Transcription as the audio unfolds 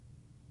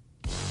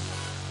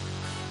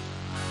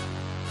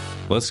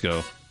Let's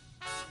go.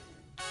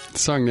 The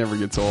song never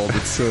gets old.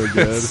 It's so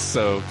good.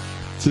 So It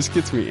just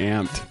gets me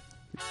amped.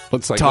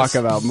 Let's like, talk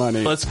about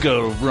money. Let's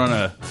go run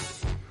a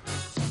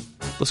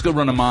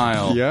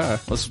mile. Yeah.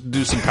 Let's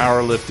do some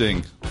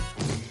powerlifting.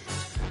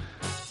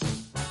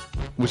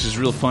 Which is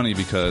real funny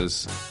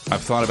because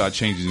I've thought about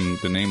changing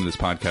the name of this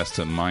podcast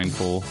to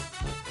Mindful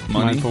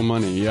Money. Mindful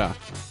Money, yeah.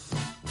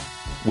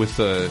 With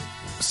a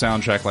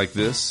soundtrack like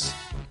this,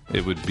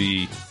 it would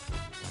be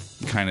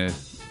kind of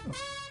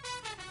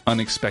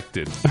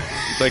unexpected.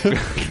 Like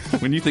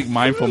when you think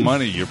Mindful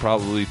Money, you're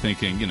probably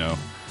thinking,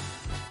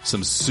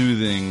 some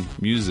soothing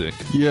music.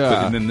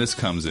 Yeah. And then this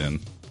comes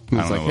in. And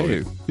it's like,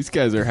 hey, these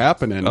guys are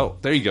happening. Oh,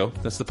 there you go.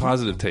 That's the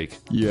positive take.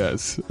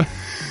 Yes.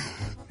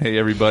 Hey,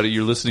 everybody,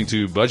 you're listening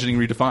to Budgeting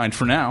Redefined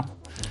for now.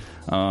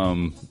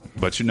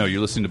 But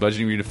you're listening to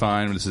Budgeting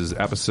Redefined. This is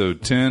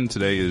episode 10.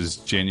 Today is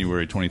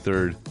January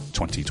 23rd,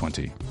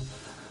 2020.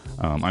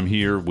 I'm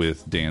here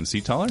with Dan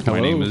Seetaller. Hello.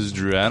 My name is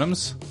Drew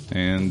Adams.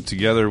 And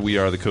together we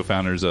are the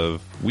co-founders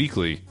of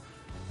Weekly.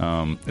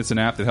 It's an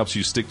app that helps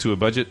you stick to a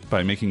budget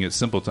by making it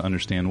simple to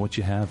understand what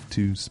you have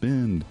to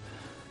spend.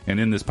 And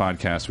in this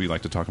podcast, we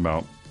like to talk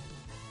about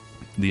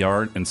the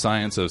art and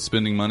science of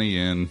spending money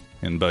and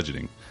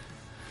budgeting.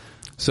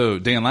 So,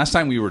 Dan, last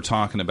time we were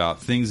talking about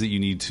things that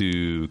you need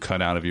to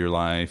cut out of your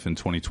life in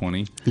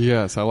 2020.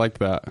 Yes, I like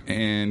that.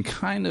 And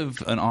kind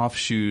of an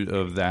offshoot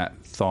of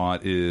that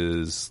thought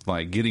is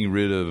like getting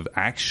rid of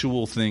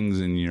actual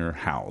things in your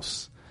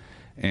house.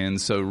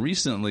 And so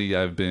recently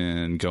I've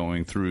been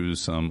going through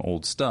some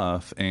old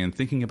stuff and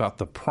thinking about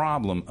the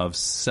problem of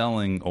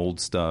selling old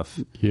stuff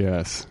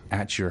Yes.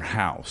 at your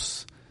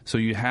house. So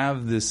you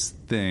have this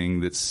thing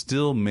that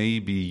still may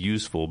be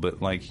useful,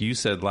 but like you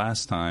said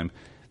last time,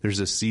 there's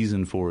a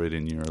season for it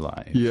in your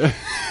life. Yeah.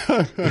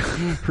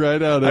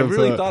 Right out of... I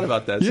really thought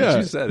about that since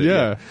you said it.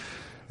 Yeah.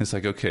 It's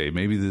like, okay,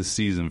 maybe the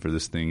season for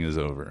this thing is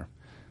over.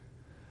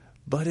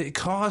 But it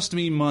cost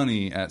me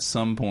money at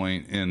some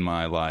point in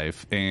my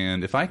life.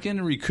 And if I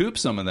can recoup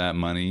some of that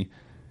money,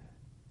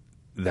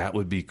 that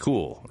would be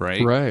cool,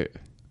 right? Right.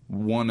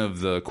 One of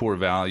the core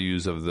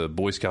values of the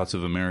Boy Scouts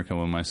of America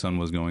when my son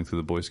was going through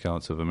the Boy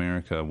Scouts of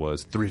America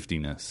was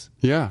thriftiness.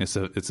 Yeah. It's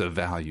a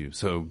value.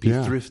 So be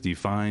thrifty.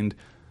 Find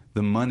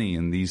the money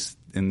in these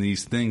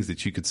things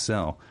that you could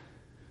sell.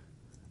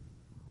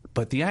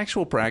 But the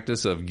actual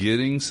practice of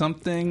getting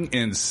something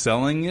and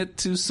selling it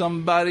to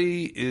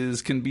somebody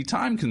can be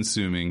time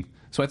consuming.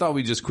 So I thought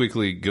we'd just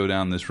quickly go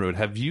down this road.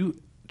 Have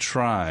you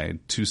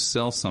tried to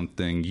sell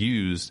something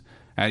used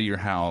at your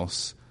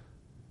house,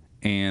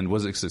 and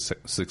was it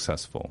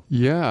successful?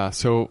 Yeah,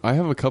 so I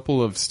have a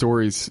couple of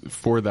stories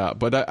for that,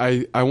 but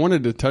I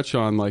wanted to touch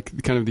on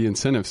like kind of the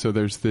incentive. So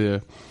there's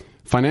the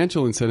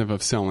financial incentive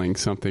of selling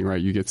something,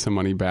 right? You get some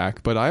money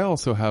back, but I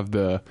also have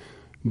the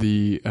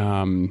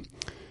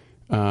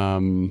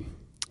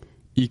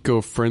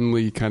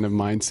eco-friendly kind of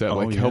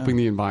mindset, helping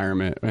the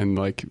environment and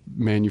like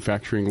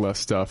manufacturing less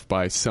stuff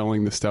by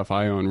selling the stuff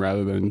I own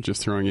rather than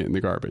just throwing it in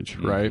the garbage,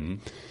 right?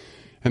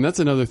 And that's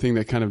another thing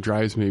that kind of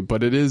drives me,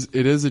 but it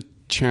is a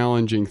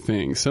challenging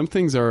thing. Some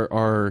things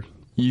are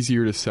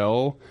easier to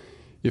sell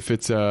if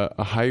it's a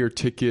higher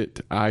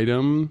ticket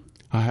item,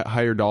 a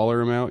higher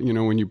dollar amount,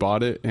 when you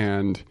bought it,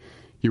 and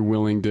you're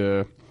willing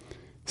to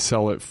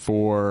sell it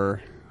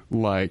for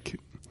like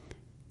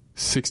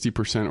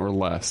 60% or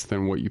less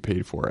than what you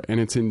paid for it. And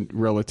it's in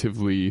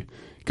relatively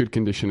good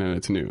condition and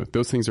it's new.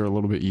 Those things are a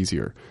little bit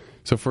easier.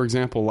 So for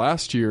example,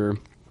 last year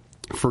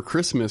for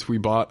Christmas, we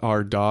bought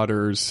our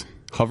daughter's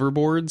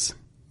hoverboards. It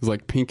was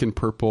like pink and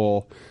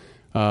purple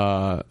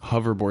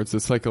hoverboards.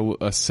 It's like a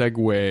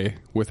Segway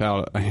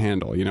without a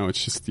handle.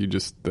 It's just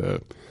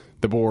the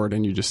board,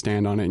 and you just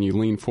stand on it and you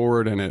lean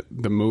forward, and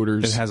the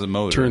motors it has a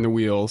motor. Turn the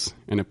wheels,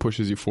 and it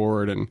pushes you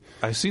forward and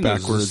I've seen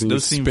backwards, those. and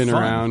Those you seem spin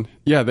fun. around.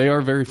 Yeah, they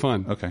are very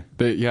fun. Okay.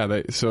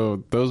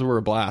 So those were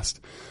a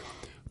blast.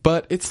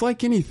 But it's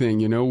like anything,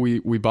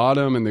 we bought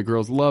them, and the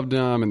girls loved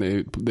them, and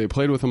they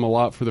played with them a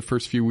lot for the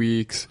first few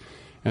weeks,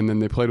 and then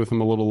they played with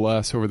them a little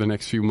less over the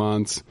next few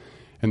months,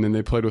 and then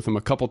they played with them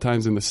a couple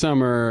times in the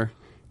summer.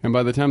 And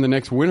by the time the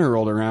next winter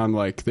rolled around,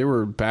 like they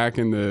were back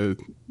in the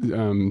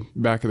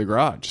back of the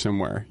garage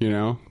somewhere,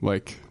 and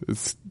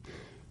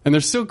they're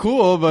still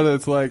cool, but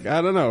it's like,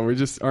 I don't know, we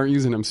just aren't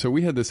using them. So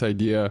we had this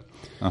idea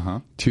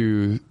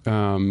to,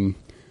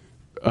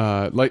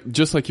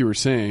 just like you were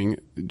saying,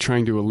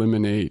 trying to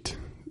eliminate,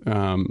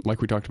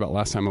 like we talked about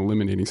last time,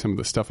 eliminating some of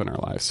the stuff in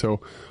our lives.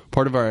 So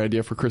part of our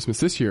idea for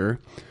Christmas this year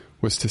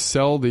was to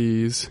sell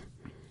these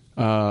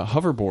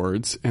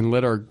hoverboards and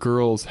let our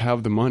girls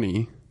have the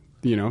money,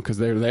 because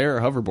they're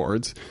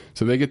hoverboards.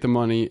 So they get the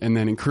money, and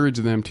then encourage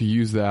them to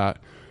use that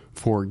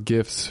for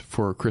gifts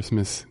for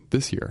Christmas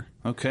this year.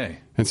 Okay.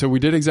 And so we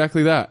did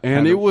exactly that.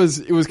 And it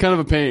was kind of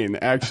a pain,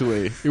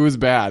 actually. It was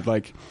bad.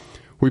 Like,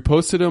 we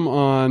posted them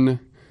on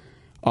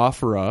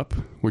OfferUp,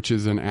 which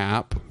is an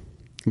app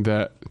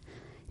that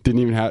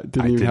didn't even have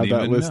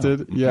that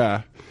listed. Know.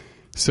 Yeah.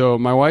 So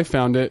my wife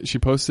found it. She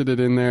posted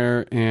it in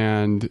there,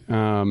 and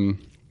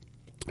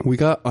we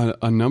got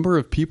a number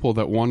of people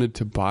that wanted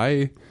to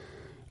buy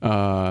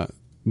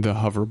the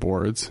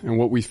hoverboards. And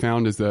what we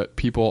found is that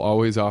people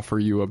always offer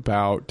you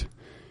about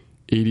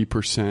 80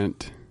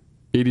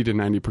 to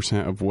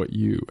 90% of what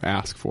you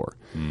ask for.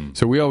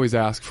 So we always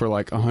ask for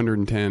like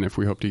 110 if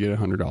we hope to get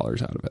 $100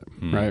 out of it,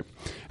 right?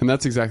 And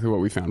that's exactly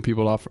what we found.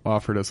 People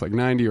offered us like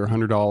 90 or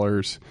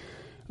 $100,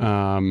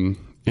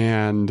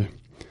 and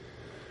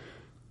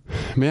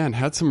man,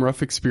 had some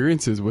rough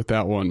experiences with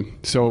that one.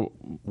 So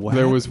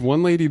there was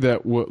one lady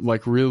that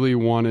like really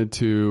wanted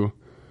to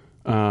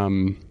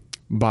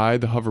buy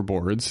the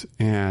hoverboards,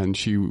 and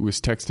she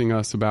was texting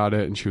us about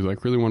it, and she was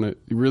like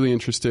really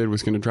interested,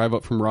 was going to drive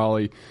up from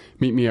Raleigh,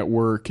 meet me at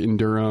work in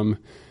Durham.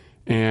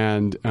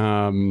 And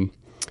and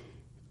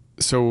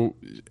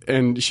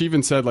she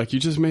even said, like, you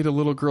just made a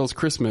little girl's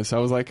Christmas. I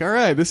was like, all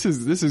right, this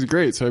is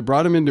great. So I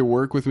brought him into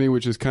work with me,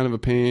 which is kind of a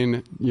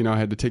pain. You know, I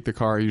had to take the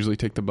car. I usually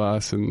take the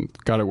bus, and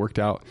got it worked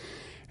out.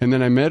 And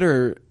then I met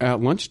her at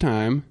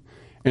lunchtime,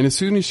 and as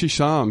soon as she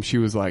saw them, she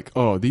was like,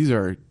 oh, these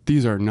are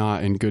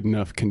not in good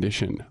enough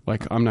condition.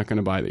 Like, I'm not going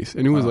to buy these.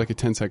 And it was like a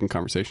 10-second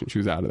conversation. She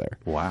was out of there.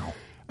 Wow.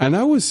 And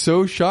I was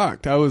so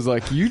shocked. I was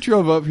like, you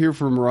drove up here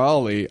from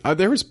Raleigh.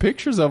 There was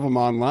pictures of them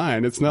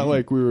online. It's not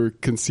like we were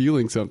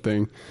concealing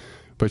something,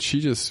 but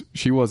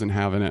she wasn't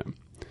having it.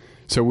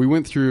 So we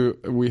went through,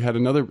 we had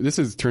another, this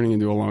is turning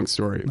into a long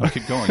story. I'll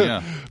keep going,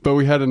 yeah. But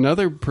we had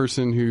another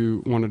person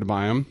who wanted to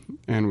buy them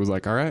and was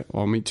like, all right,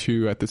 I'll meet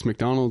you at this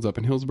McDonald's up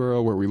in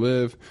Hillsboro where we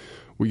live.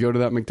 We go to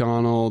that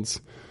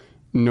McDonald's.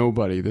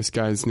 Nobody. This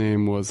guy's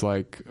name was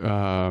like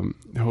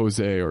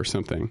Jose or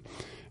something.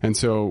 And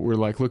so we're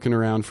like looking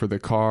around for the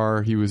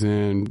car he was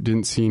in,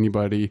 didn't see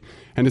anybody.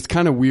 And it's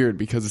kind of weird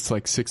because it's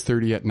like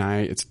 6:30 at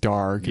night. It's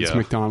dark. It's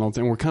McDonald's.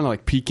 And we're kind of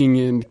like peeking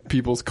in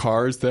people's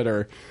cars that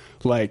are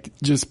like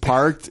just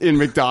parked in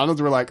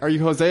McDonald's. We're like, are you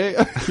Jose?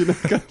 You know,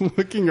 kind of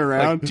looking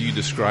around. Like, do you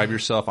describe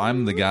yourself?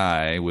 I'm the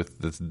guy with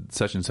the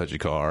such and such a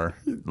car.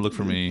 Look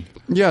for me.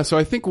 Yeah. So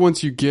I think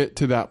once you get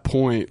to that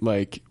point,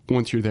 like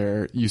once you're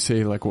there, you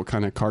say like what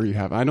kind of car you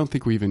have. I don't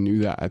think we even knew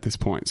that at this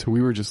point. So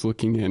we were just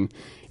looking in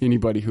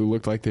anybody who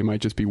looked like they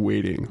might just be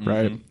waiting.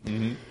 Right.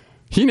 Mm-hmm.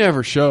 He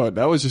never showed.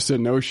 That was just a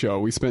no-show.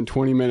 We spent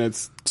 20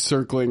 minutes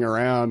circling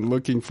around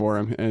looking for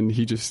him, and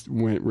he just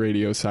went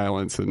radio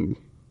silence and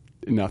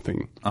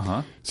nothing.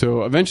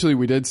 So eventually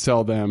we did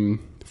sell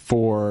them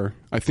for,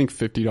 I think,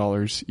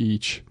 $50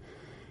 each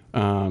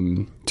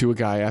to a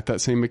guy at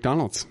that same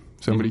McDonald's.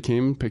 Somebody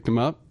came, picked them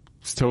up,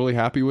 was totally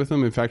happy with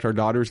them. In fact, our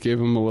daughters gave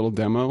him a little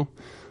demo,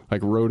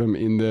 like rode him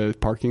in the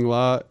parking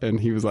lot, and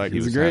he was like,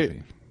 "It's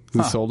great."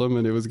 And sold them,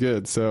 and it was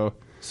good. So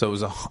it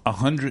was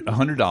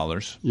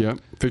 $100. Yep,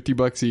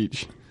 $50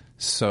 each.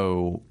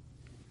 So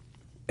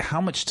how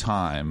much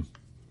time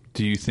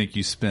do you think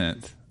you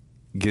spent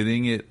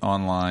getting it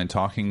online,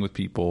 talking with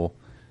people,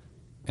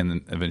 and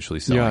then eventually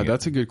selling it? Yeah,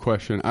 that's a good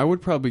question. I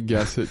would probably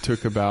guess it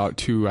took about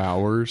 2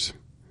 hours.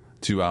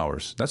 2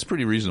 hours. That's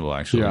pretty reasonable,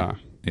 actually.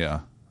 Yeah,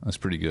 that's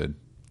pretty good.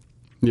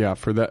 Yeah,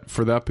 for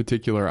that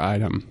particular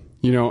item,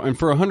 you know, and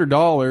for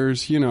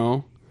 $100, you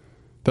know,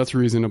 that's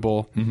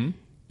reasonable. Mm-hmm.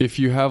 If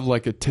you have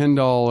like a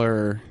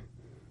 $10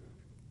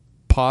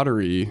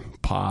 pottery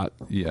pot,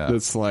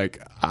 that's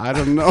like, I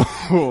don't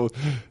know,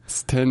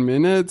 it's 10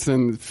 minutes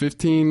and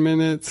 15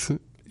 minutes.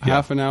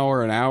 Half an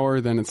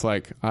hour, then it's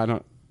like, I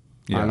don't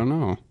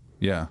know.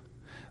 Yeah.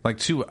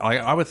 Like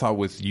I would thought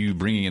with you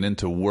bringing it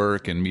into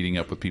work and meeting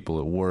up with people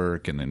at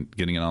work and then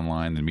getting it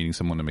online and meeting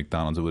someone at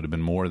McDonald's, it would have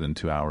been more than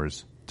 2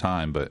 hours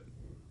time. But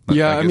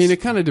yeah, I mean,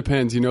 it kind of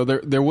depends. You know,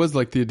 there was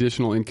like the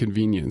additional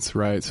inconvenience,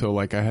 right? So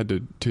like I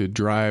had to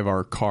drive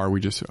our car. We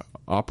just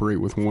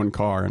operate with one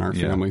car in our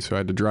family. So I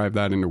had to drive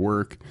that into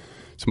work.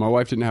 So my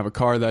wife didn't have a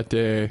car that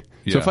day.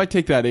 So if I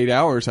take that 8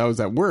 hours, I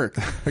was at work.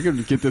 I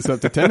could get this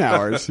up to 10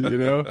 hours, you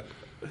know?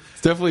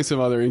 It's definitely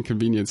some other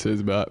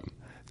inconveniences, but...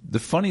 The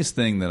funniest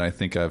thing that I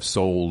think I've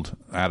sold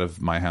out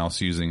of my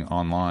house using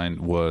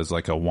online was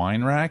like a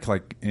wine rack,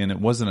 and it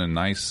wasn't a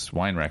nice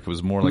wine rack. It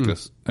was more like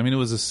it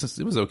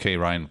was okay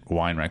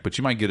wine rack, but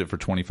you might get it for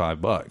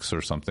 $25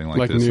 or something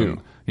like this.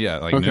 New.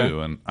 And,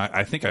 new. And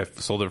I think I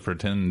sold it for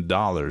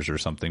 $10 or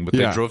something, but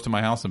they drove to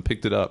my house and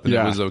picked it up, and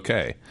it was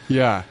okay.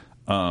 Yeah.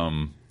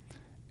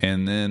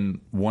 And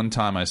then one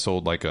time I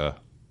sold like a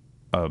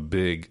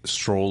big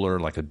stroller,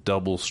 like a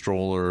double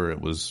stroller. It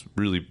was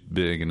really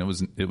big and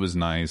it was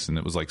nice, and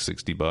it was like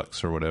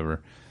 $60 or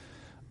whatever.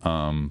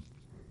 And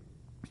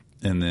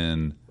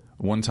then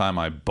one time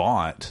I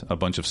bought a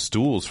bunch of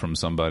stools from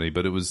somebody,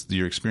 but it was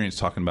your experience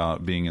talking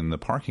about being in the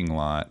parking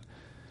lot.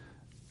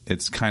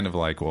 It's kind of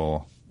like,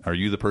 well, are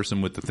you the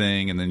person with the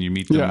thing? And then you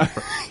meet them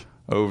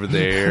over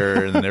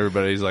there, and then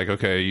everybody's like,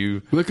 okay,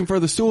 you looking for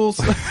the stools?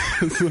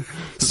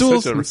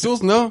 Stools?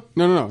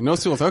 No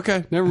stools.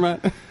 Okay, never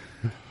mind.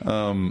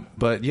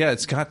 But yeah,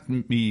 it's got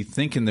me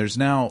thinking. There's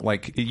now,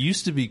 like, it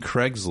used to be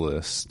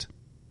Craigslist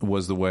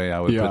was the way I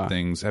would put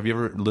things. Have you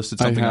ever listed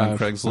something on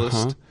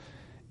Craigslist?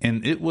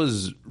 And it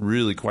was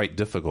really quite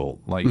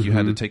difficult. Like, you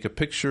had to take a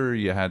picture,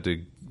 you had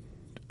to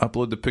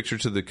upload the picture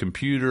to the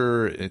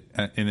computer,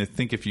 and I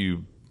think if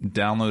you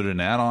download an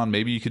add-on.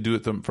 Maybe you could do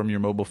it from your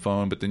mobile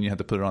phone, but then you have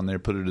to put it on there,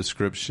 put a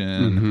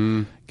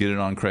description, get it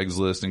on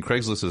Craigslist. And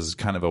Craigslist is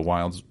kind of a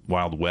wild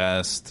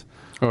west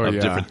of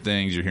different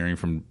things you're hearing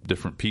from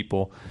different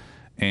people.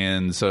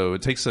 And so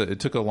it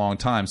took a long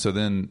time. So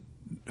then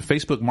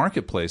Facebook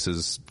Marketplace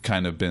has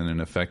kind of been an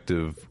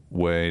effective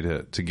way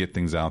to get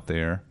things out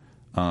there.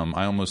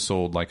 I almost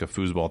sold like a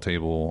foosball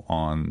table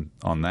on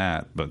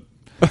that, but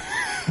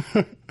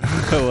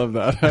I love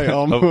that. I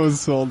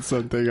almost sold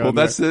something. Well,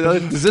 does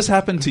this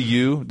happen to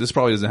you? This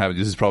probably doesn't happen.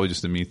 This is probably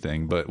just a me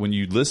thing. But when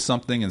you list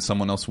something and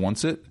someone else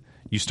wants it,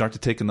 you start to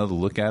take another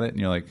look at it, and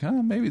you're like,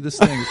 oh, maybe this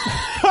thing.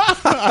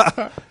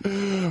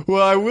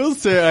 Well, I will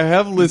say I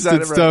have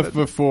listed stuff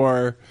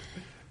before,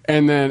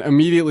 and then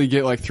immediately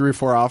get like 3 or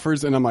 4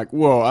 offers, and I'm like,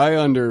 whoa, I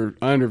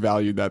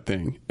undervalued that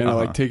thing, and I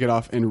like take it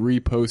off and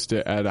repost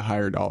it at a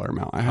higher dollar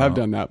amount. I have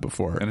done that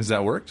before. And has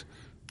that worked?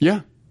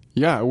 Yeah,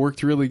 it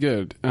worked really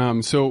good.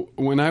 So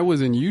when I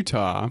was in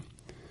Utah,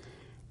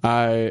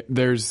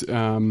 there's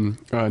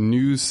a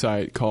news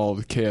site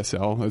called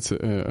KSL. It's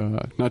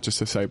not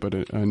just a site, but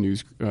a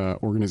news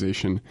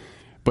organization.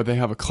 But they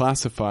have a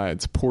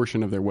classifieds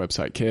portion of their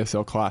website,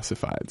 KSL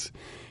Classifieds.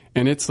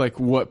 And it's like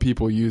what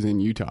people use in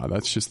Utah.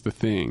 That's just the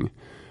thing,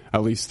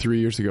 at least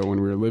 3 years ago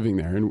when we were living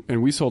there.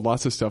 And we sold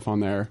lots of stuff on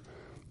there.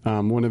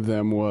 One of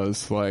them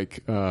was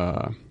like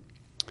an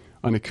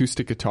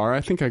acoustic guitar.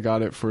 I think I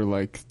got it for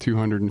like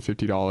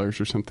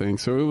 $250 or something.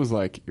 So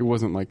it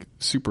wasn't like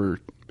super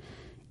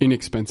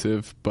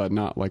inexpensive, but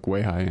not like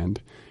way high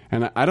end.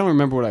 And I don't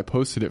remember what I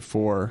posted it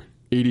for,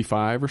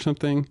 85 or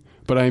something.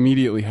 But I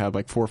immediately had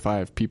like 4 or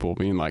 5 people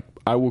being like,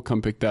 I will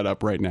come pick that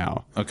up right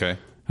now. Okay.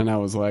 And I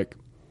was like,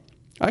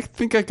 I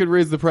think I could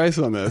raise the price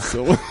on this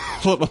a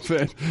little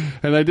bit.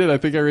 And I did. I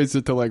think I raised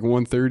it to like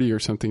 $130 or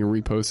something and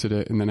reposted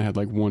it. And then I had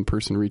like one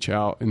person reach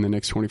out in the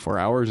next 24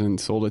 hours and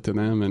sold it to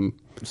them. And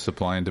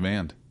supply and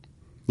demand.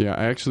 Yeah.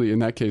 I actually, in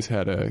that case,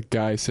 had a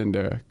guy send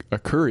a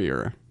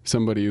courier,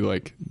 somebody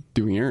like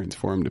doing errands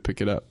for him to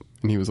pick it up.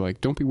 And he was like,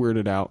 don't be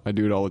weirded out. I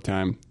do it all the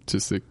time. It's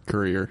just the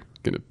courier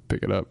going to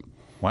pick it up.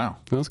 Wow.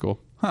 That was cool.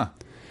 Huh.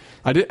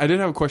 I did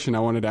have a question I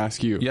wanted to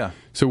ask you. Yeah.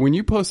 So when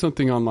you post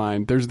something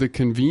online, there's the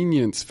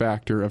convenience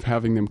factor of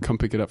having them come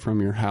pick it up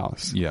from your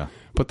house. Yeah.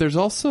 But there's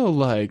also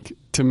like,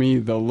 to me,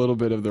 the little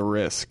bit of the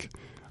risk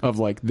of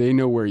like, they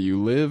know where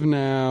you live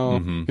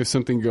now, if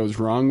something goes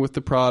wrong with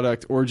the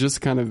product, or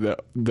just kind of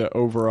the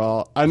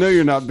overall, I know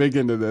you're not big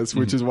into this,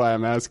 which is why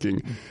I'm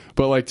asking,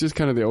 but like just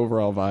kind of the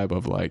overall vibe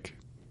of like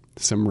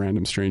some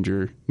random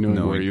stranger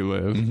knowing where you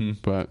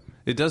live. But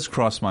it does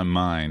cross my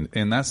mind,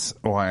 and that's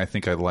why I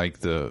think I like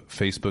the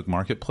Facebook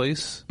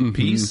Marketplace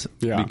piece,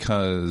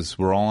 because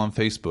we're all on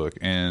Facebook,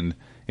 and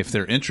if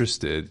they're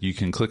interested, you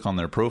can click on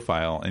their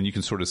profile, and you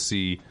can sort of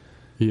see,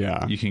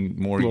 you can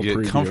more get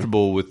preview.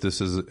 Comfortable with this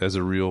as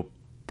a real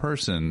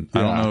person. I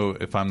don't know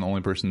if I'm the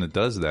only person that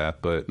does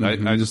that, but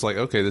I just like,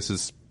 okay, this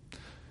is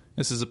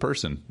a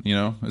person,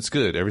 it's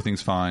good,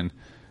 everything's fine,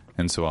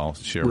 and so I'll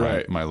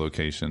share my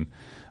location.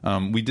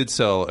 We did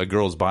sell a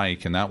girl's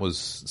bike, and that was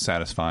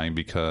satisfying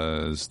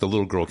because the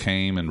little girl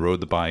came and rode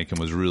the bike and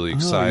was really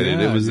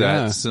excited. It was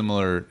that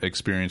similar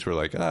experience where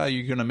like,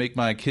 you're going to make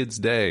my kid's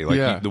day.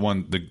 Like the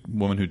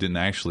woman who didn't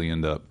actually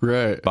end up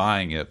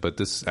buying it, but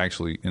this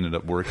actually ended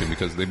up working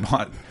because they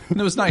bought,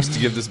 and it was nice to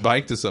give this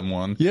bike to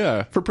someone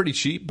for pretty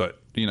cheap, but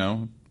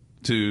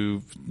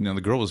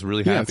the girl was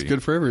really happy. Yeah, it's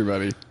good for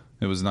everybody.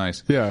 It was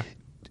nice. Yeah.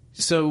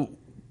 So,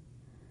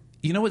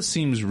 it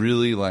seems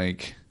really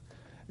like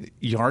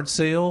yard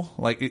sale,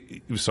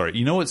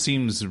 it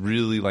seems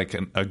really like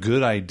a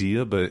good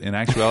idea, but in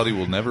actuality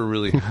will never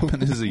really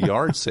happen as a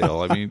yard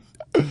sale. I mean,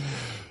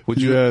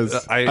 would you?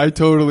 Yes, I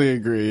totally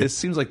agree. It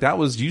seems like that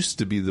used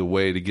to be the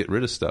way to get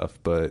rid of stuff,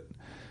 but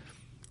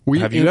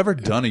have you ever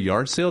done a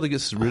yard sale to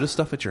get rid of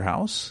stuff at your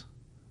house?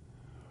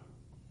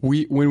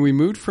 When we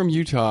moved from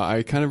Utah,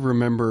 I kind of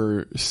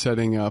remember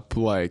setting up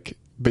like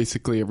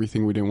basically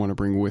everything we didn't want to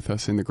bring with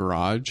us in the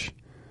garage.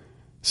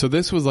 So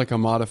this was like a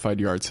modified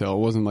yard sale. It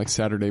wasn't like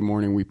Saturday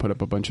morning we put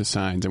up a bunch of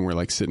signs and we're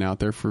like sitting out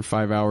there for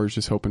 5 hours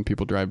just hoping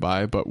people drive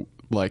by. But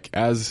like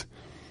I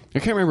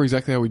can't remember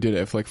exactly how we did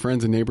it. If like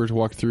friends and neighbors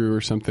walked through or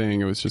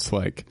something, it was just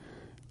like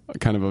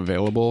kind of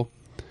available.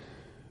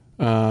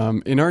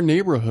 In our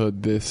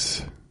neighborhood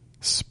this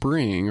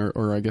spring,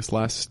 or I guess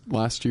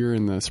last year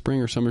in the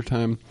spring or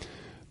summertime,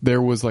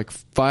 there was like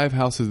 5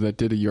 houses that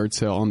did a yard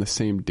sale on the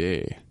same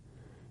day.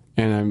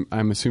 And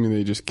I'm assuming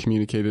they just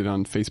communicated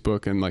on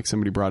Facebook and like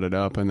somebody brought it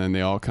up and then they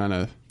all kind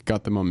of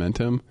got the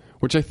momentum,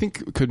 which I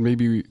think could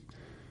maybe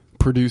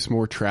produce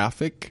more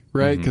traffic,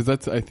 right? Because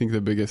that's, I think, the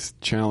biggest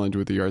challenge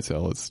with the yard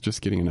sale is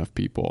just getting enough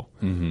people.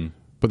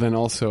 But then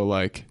also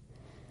like,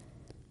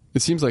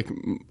 it seems like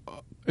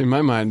in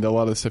my mind, a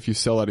lot of the stuff you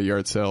sell at a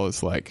yard sale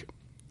is like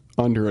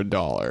under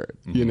 $1.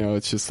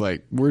 It's just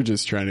like, we're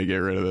just trying to get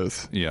rid of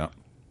this. Yeah.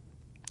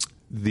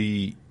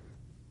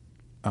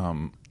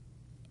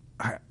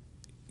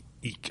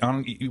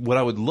 What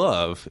I would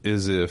love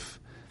is if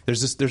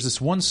there's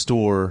this one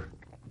store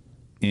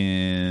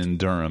in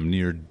Durham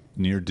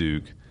near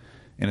Duke,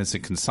 and it's a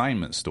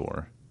consignment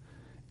store,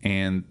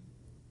 and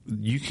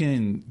you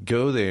can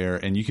go there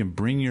and you can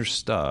bring your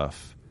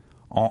stuff.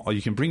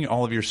 You can bring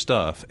all of your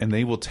stuff, and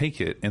they will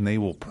take it and they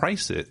will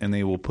price it and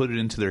they will put it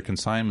into their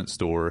consignment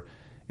store,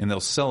 and they'll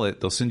sell it.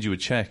 They'll send you a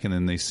check, and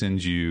then they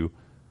send you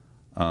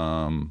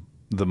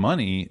the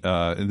money.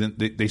 And then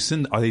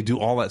they do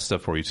all that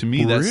stuff for you. To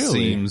me, that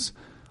seems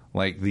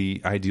like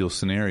the ideal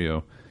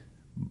scenario.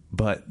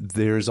 But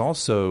there's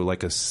also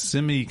like a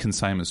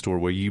semi-consignment store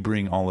where you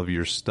bring all of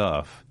your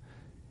stuff,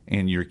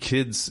 and your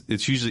kids.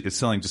 It's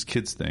selling just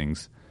kids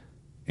things,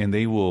 and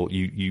they will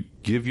you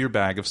give your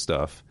bag of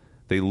stuff.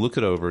 They look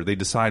it over. They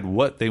decide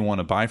what they want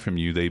to buy from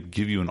you. They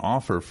give you an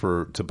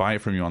offer to buy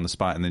it from you on the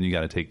spot, and then you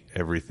got to take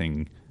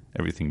everything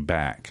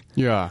back.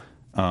 Yeah.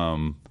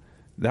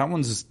 That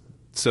one's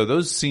so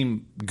those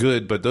seem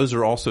good, but those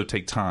are also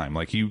take time.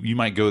 Like you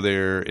might go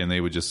there and they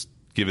would just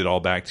give it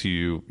all back to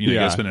you. You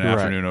got to spend an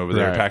afternoon over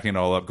there packing it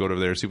all up. Go over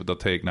there, see what they'll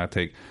take, not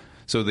take.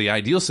 So the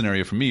ideal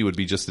scenario for me would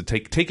be just to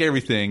take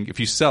everything. If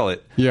you sell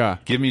it,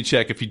 give me a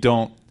check. If you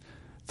don't,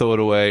 throw it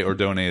away or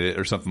donate it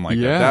or something like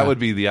that. That would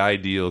be the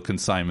ideal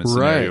consignment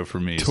scenario for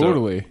me.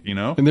 Totally.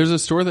 So, and there's a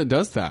store that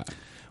does that.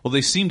 Well,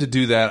 they seem to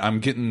do that.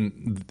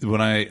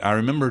 I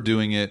remember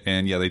doing it,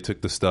 and they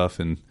took the stuff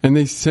and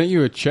they sent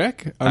you a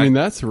check. I mean,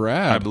 that's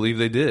rad. I believe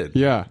they did.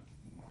 Yeah.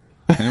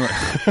 Anyway,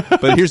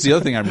 but here's the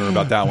other thing I remember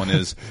about that one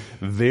is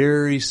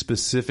very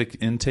specific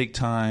intake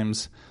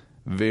times.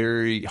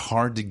 Very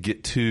hard to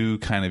get to.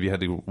 Kind of, you had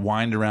to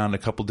wind around a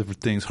couple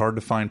different things. Hard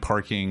to find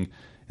parking.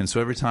 And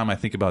so every time I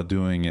think about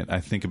doing it,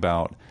 I think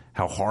about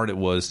how hard it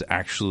was to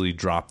actually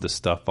drop the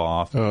stuff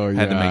off.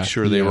 Had to make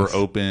sure they were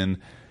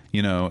open,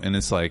 and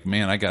it's like,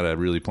 man, I got to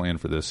really plan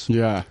for this.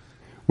 Yeah.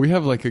 We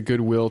have like a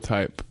Goodwill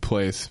type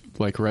place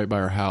like right by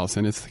our house,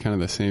 and it's kind of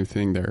the same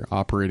thing. Their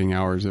operating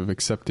hours of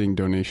accepting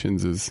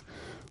donations is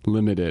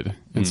limited.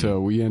 And so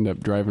we end up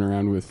driving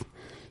around with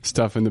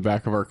stuff in the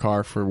back of our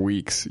car for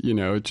weeks,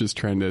 just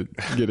trying to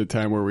get a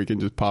time where we can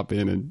just pop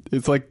in. And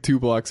it's like 2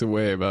 blocks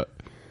away, but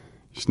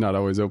it's not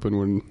always open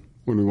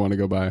when we want to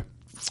go by.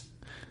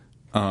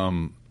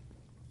 All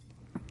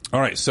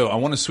right, so I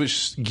want to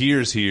switch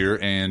gears here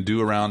and do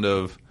a round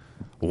of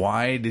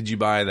why did you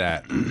buy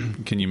that?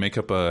 Can you make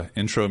up a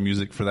intro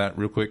music for that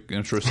real quick?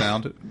 Intro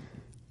sound?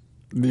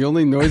 The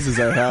only noises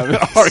I have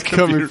is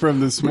coming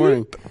from this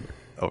morning.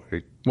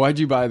 Okay. Why'd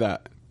you buy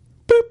that?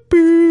 Boop,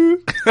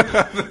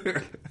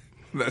 boop.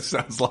 That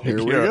sounds like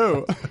Here we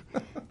go.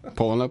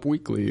 Pulling up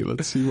Weekly.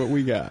 Let's see what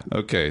we got.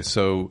 Okay,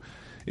 so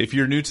if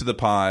you're new to the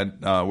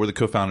pod, we're the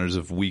co-founders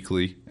of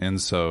Weekly,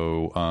 and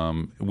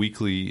so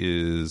Weekly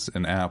is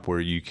an app where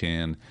you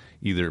can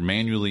either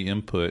manually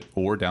input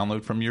or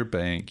download from your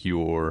bank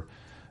your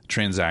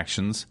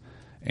transactions,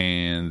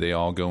 and they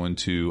all go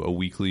into a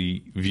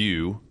weekly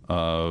view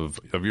of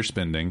your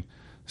spending.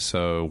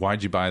 So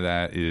why'd you buy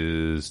that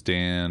is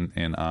Dan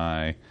and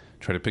I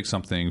try to pick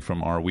something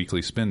from our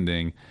weekly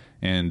spending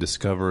and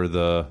discover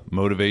the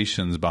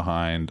motivations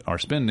behind our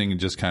spending and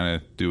just kind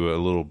of do a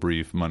little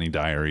brief money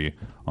diary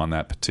on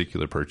that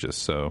particular purchase.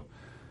 So,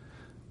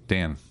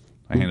 Dan,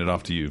 I hand it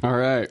off to you. All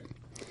right.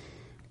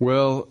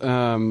 Well,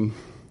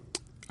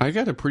 I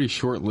got a pretty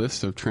short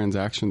list of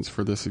transactions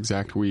for this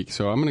exact week.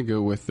 So I'm going to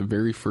go with the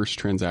very first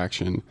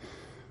transaction,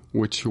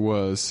 which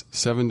was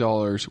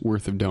 $7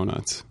 worth of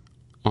donuts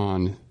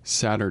on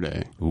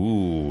Saturday.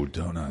 Ooh,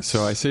 donuts.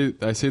 So I say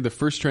the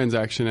first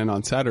transaction and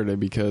on Saturday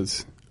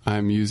because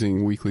I'm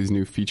using Weekly's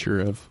new feature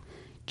of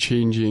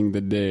changing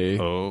the day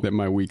that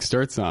my week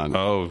starts on.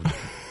 Oh,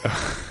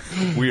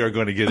 we are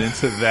going to get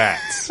into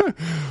that.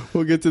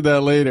 We'll get to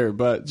that later,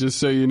 but just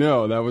so you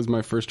know, that was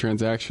my first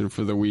transaction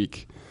for the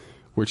week,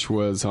 which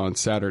was on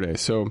Saturday.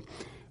 So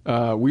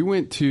we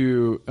went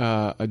to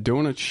a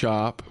donut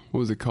shop. What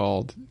was it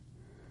called?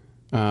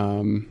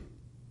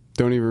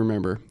 Don't even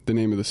remember the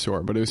name of the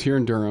store, but it was here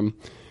in Durham.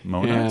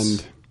 Monuts? And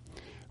it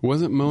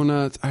wasn't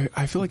Monuts.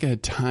 I feel like it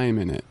had Time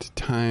in it.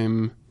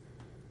 Time.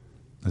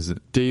 Is it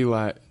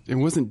Daylight? It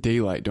wasn't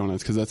Daylight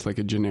Donuts because that's like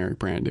a generic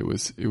brand. It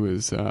was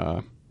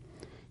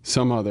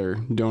some other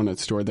donut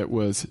store that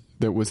was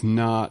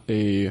not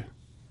a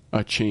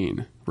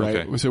chain, right?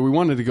 Okay. So we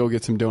wanted to go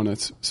get some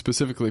donuts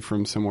specifically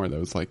from somewhere that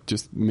was like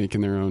just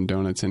making their own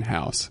donuts in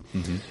house.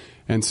 Mm-hmm.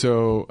 And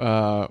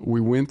so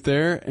we went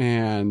there,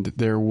 and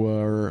there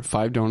were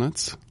 5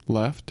 donuts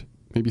left,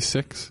 maybe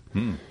 6.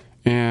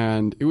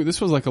 And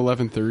this was like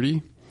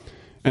 11:30.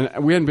 And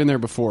we hadn't been there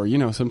before.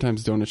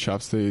 Sometimes donut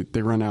shops, they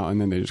run out and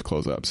then they just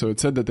close up. So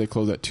it said that they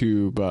close at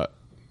 2, but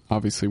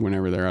obviously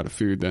whenever they're out of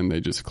food, then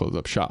they just close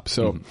up shop.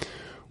 So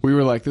we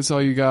were like, this is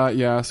all you got?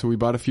 Yeah. So we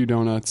bought a few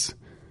donuts.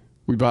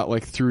 We bought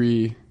like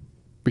 3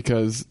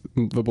 because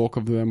the bulk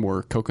of them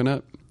were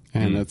coconut.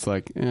 And that's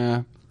like,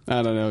 I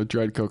don't know.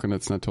 Dried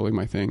coconut's not totally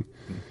my thing.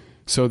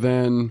 So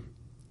then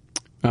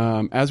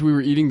as we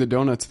were eating the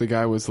donuts, the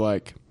guy was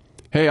like,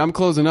 hey, I'm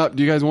closing up.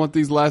 Do you guys want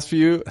these last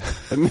few?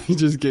 And he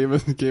just gave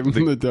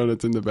them the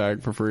donuts in the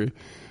bag for free.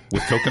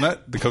 With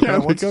coconut? The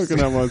coconut ones? The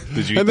coconut ones.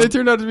 Did you eat them? They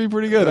turned out to be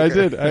pretty good. Okay. I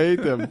did. I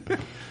ate them.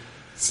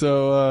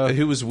 So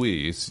who was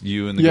we? It's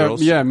you and the yeah,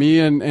 girls? Yeah, me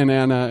and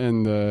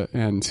Anna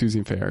and Susie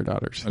and Faye, our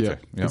daughters. Okay. Yeah,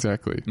 Yep.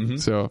 exactly. Mm-hmm.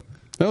 So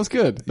that was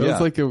good. That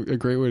was like a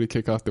great way to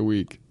kick off the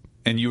week.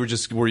 And you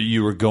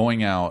were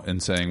going out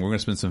and saying, we're going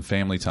to spend some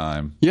family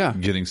time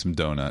getting some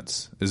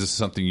donuts. Is this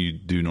something you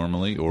do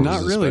normally? Or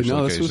Not really.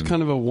 No, occasion? This was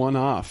kind of a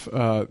one-off.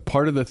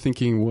 Part of the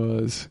thinking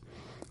was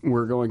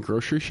we're going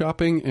grocery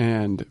shopping,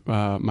 and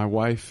my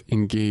wife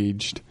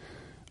engaged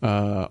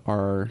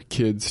our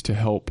kids to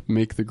help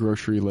make the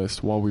grocery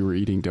list while we were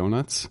eating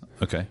donuts.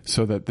 Okay.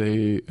 So that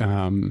they...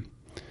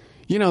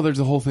 there's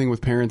a whole thing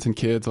with parents and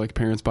kids, like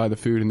parents buy the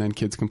food and then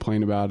kids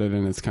complain about it,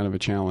 and it's kind of a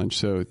challenge.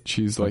 So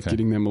she's like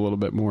getting them a little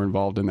bit more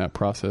involved in that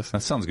process.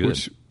 That sounds good.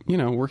 Which,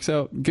 works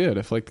out good.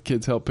 If like the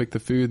kids help pick the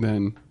food,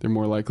 then they're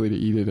more likely to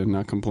eat it and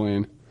not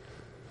complain.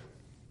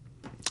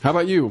 How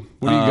about you?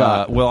 What do you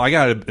got? Well, I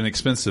got an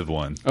expensive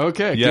one.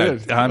 Okay,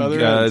 good.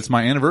 It's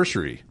my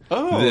anniversary.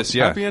 Oh,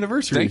 happy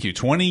anniversary. Thank you.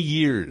 20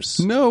 years.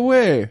 No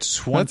way.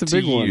 20 That's a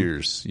big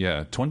years. One.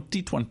 Yeah,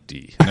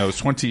 2020. No, it's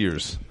 20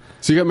 years.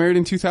 So you got married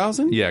in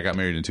 2000? Yeah, I got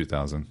married in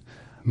 2000.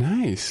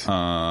 Nice.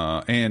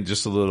 And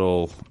just a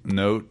little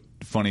note,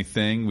 funny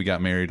thing, we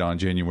got married on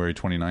January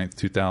 29th,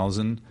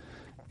 2000.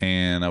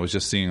 And I was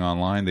just seeing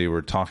online, they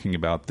were talking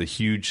about the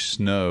huge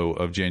snow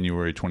of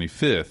January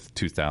 25th,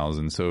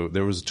 2000. So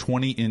there was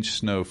 20-inch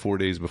snow 4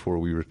 days before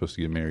we were supposed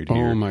to get married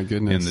here. Oh, my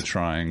goodness. In the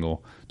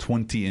Triangle.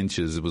 20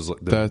 inches. It was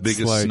the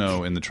biggest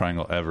snow in the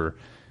Triangle ever.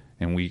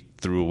 And we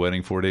threw a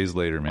wedding 4 days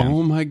later, man.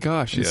 Oh, my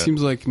gosh. It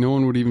seems like no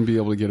one would even be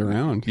able to get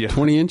around. Yeah.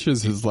 20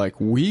 inches is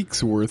like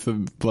weeks worth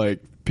of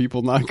like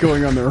people not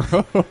going on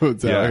the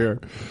roads out here.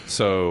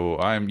 So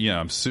I'm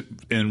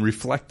in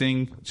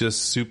reflecting,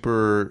 just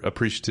super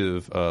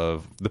appreciative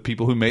of the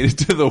people who made it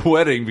to the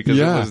wedding, because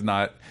it was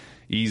not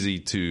easy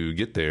to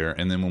get there.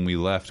 And then when we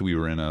left, we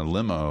were in a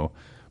limo,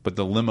 but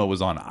the limo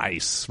was on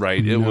ice,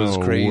 right? It was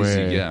crazy.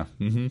 Way. Yeah.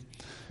 Mm-hmm.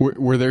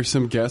 Were there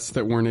some guests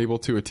that weren't able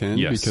to attend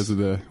because of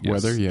the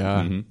weather?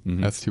 Yeah.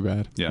 Mm-hmm. That's too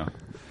bad. Yeah.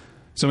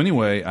 So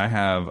anyway, I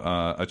have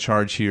a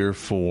charge here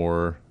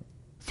for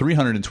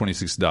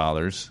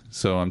 $326.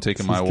 So I'm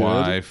taking my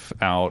wife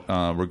out.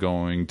 We're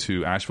going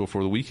to Asheville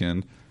for the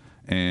weekend,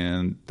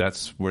 and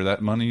that's where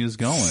that money is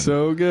going.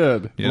 So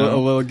good. A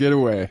little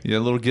getaway. Yeah, a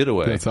little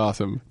getaway. That's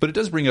awesome. But it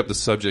does bring up the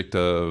subject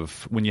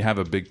of when you have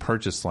a big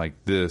purchase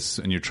like this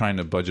and you're trying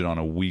to budget on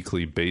a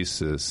weekly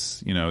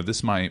basis,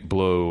 this might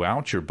blow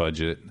out your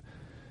budget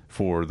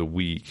for the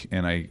week,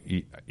 and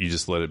you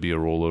just let it be a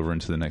rollover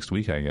into the next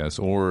week, I guess,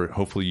 or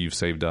hopefully you've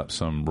saved up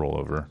some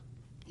rollover.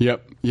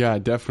 Yep. Yeah,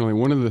 definitely.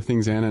 One of the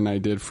things Anna and I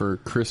did for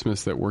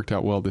Christmas that worked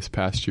out well this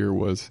past year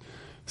was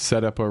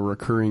set up a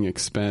recurring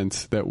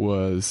expense that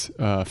was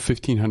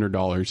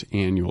 $1,500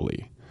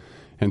 annually.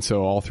 And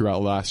so all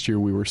throughout last year,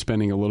 we were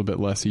spending a little bit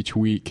less each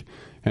week.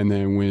 And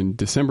then when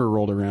December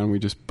rolled around, we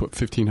just put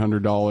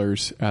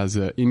 $1,500 as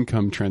an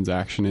income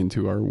transaction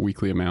into our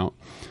weekly amount,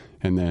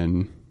 and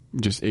then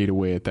just ate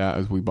away at that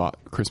as we bought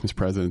Christmas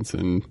presents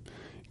and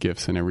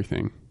gifts and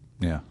everything.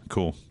 Yeah,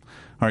 cool.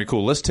 All right,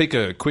 cool. Let's take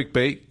a quick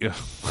bake.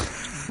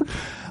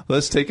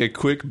 Let's take a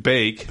quick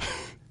bake.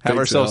 Have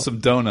ourselves some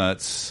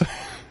donuts.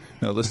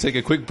 No, let's take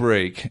a quick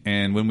break,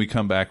 and when we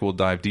come back, we'll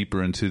dive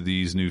deeper into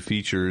these new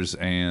features,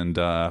 and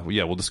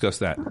we'll discuss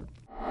that.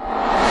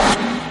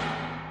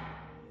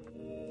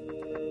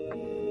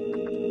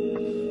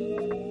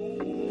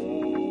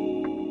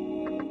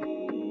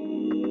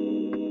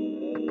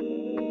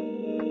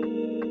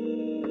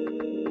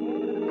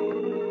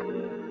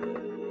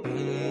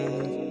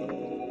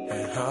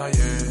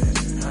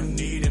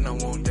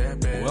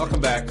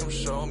 Welcome back to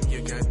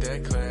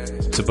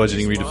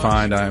Budgeting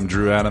Redefined. I'm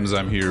Drew Adams.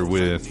 I'm here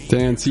with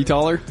Dan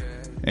Seataller.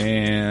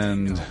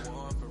 And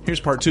here's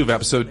part 2 of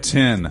episode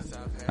 10.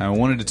 I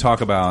wanted to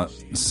talk about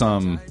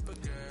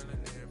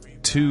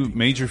two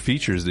major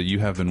features that you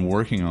have been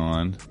working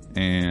on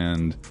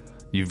and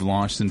you've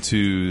launched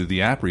into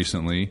the app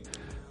recently,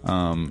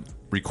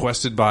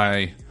 requested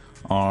by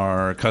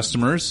our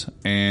customers.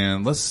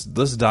 And let's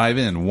dive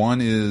in. One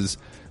is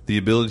the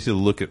ability to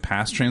look at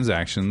past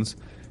transactions,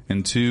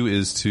 and 2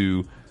 is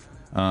to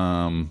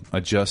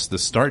adjust the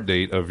start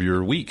date of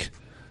your week.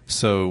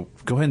 So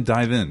go ahead and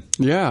dive in.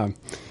 Yeah.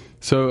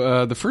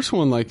 So the first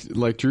one,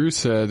 like Drew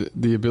said,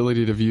 the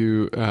ability to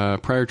view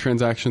prior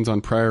transactions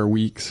on prior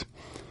weeks.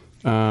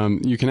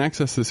 You can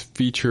access this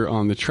feature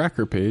on the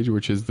tracker page,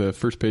 which is the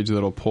first page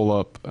that'll pull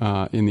up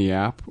in the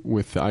app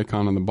with the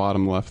icon on the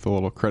bottom left, the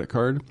little credit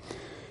card.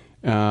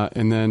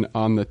 And then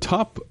on the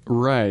top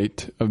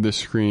right of the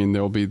screen,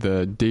 there'll be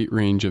the date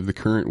range of the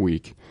current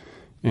week.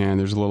 And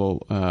there's a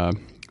little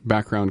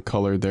background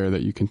color there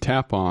that you can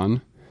tap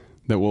on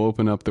that will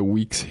open up the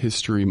week's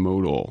history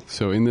modal.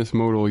 So in this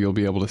modal, you'll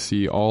be able to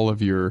see all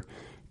of your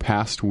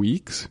past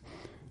weeks,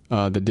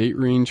 the date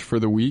range for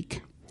the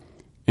week,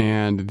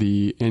 and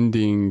the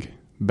ending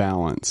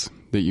balance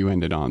that you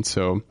ended on.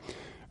 So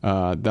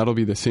that'll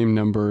be the same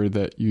number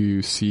that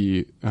you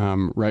see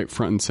right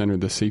front and center,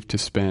 the safe to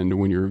spend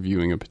when you're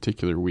reviewing a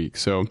particular week.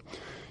 So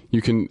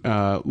you can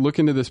look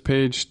into this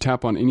page,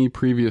 tap on any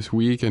previous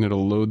week, and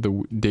it'll load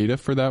the data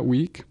for that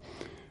week.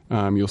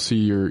 You'll see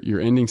your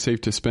ending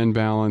safe to spend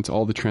balance,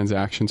 all the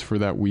transactions for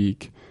that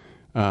week.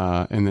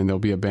 And then there'll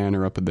be a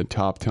banner up at the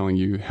top telling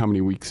you how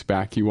many weeks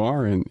back you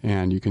are,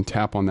 and you can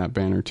tap on that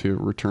banner to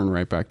return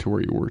right back to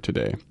where you were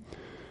today.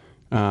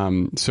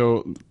 One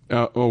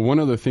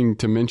other thing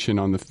to mention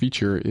on the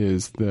feature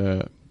is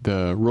the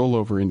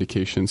rollover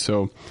indication.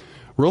 So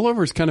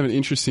rollover is kind of an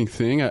interesting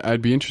thing.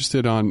 I'd be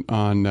interested on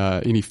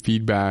any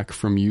feedback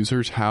from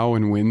users, how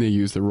and when they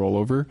use the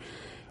rollover.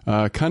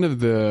 Kind of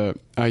the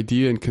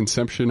idea and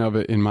conception of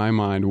it in my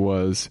mind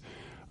was,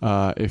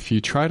 if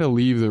you try to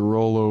leave the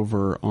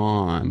rollover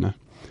on,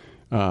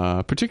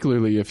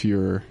 particularly if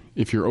you're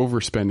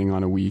overspending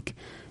on a week,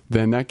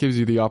 then that gives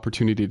you the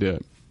opportunity to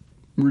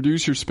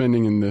reduce your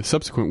spending in the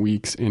subsequent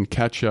weeks and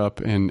catch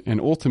up and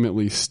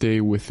ultimately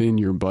stay within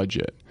your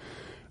budget.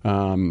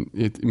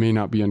 It may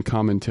not be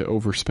uncommon to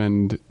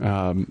overspend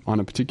on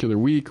a particular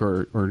week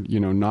or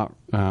not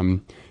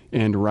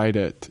and right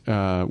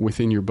at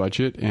within your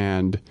budget.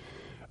 And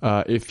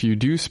if you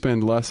do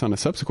spend less on a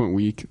subsequent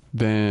week,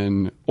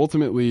 then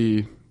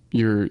ultimately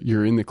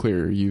you're in the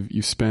clear.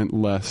 You've spent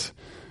less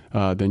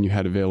than you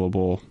had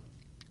available,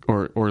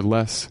 or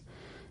less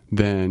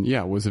than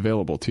was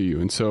available to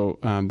you. And so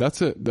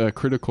that's a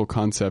critical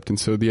concept. And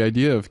so the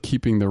idea of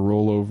keeping the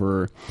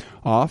rollover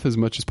off as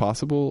much as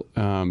possible,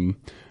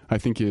 I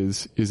think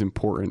is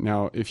important.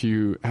 Now, if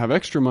you have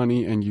extra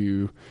money and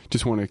you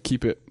just want to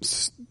keep it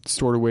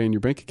stored away in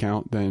your bank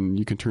account, then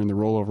you can turn the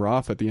rollover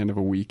off at the end of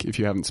a week if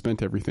you haven't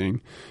spent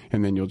everything,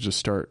 and then you'll just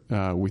start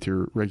with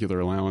your regular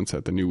allowance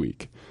at the new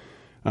week.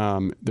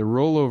 The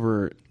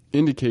rollover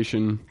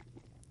indication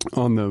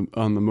on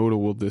the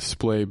modal will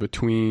display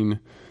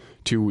between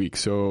 2 weeks.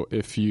 So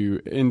if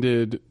you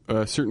ended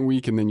a certain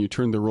week and then you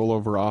turn the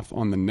rollover off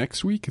on the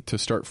next week to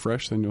start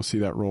fresh, then you'll see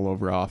that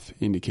rollover off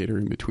indicator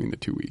in between the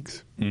 2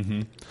 weeks.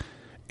 Mm-hmm.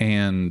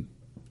 And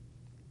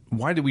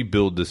why did we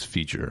build this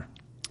feature,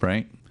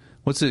 right?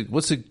 What's it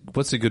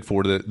good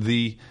for?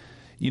 The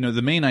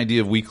main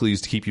idea of Weekly is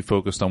to keep you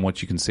focused on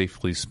what you can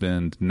safely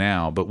spend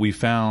now, but we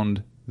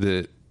found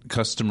that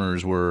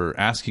customers were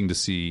asking to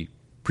see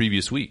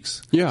previous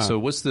weeks. Yeah. So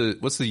what's the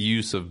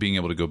use of being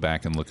able to go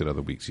back and look at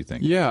other weeks, you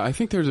think? Yeah, I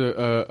think there's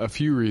a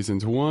few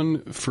reasons.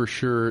 One for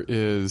sure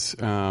is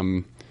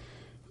I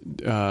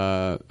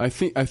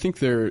think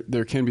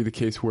there can be the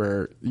case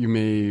where you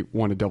may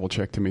want to double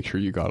check to make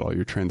sure you got all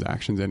your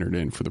transactions entered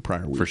in for the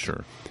prior week. For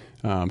sure.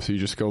 So you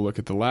just go look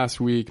at the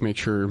last week, make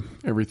sure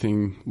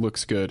everything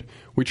looks good.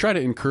 We try to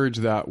encourage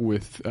that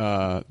with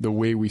the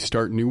way we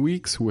start new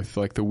weeks with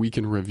like the week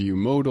in review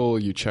modal.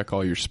 You check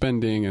all your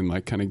spending and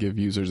like kind of give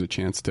users a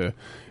chance to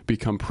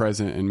become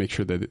present and make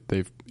sure that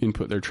they've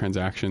input their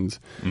transactions.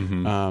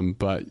 Mm-hmm.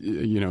 But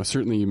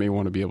certainly you may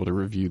want to be able to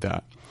review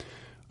that.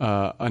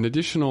 An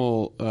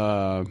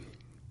additional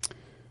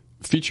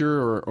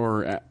feature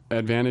or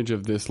advantage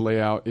of this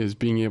layout is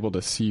being able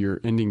to see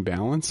your ending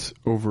balance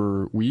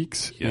over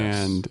weeks.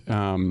 Yes.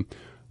 And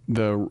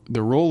the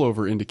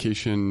rollover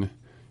indication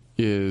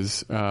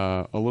is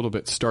a little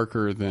bit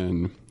starker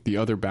than the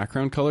other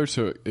background colors,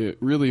 so it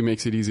really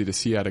makes it easy to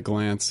see at a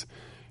glance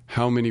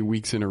how many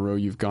weeks in a row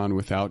you've gone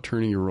without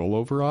turning your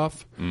rollover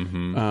off.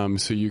 Mm-hmm.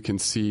 So you can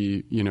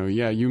see, you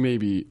may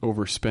be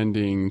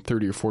overspending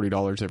 $30 or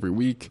 $40 every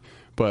week,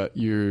 but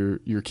you're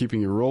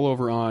keeping your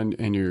rollover on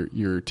and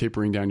you're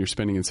tapering down your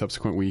spending in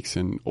subsequent weeks,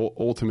 and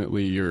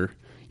ultimately you're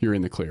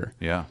in the clear.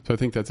 Yeah. So I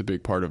think that's a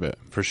big part of it.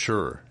 For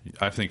sure.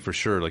 I think for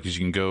sure, like, 'cause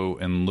you can go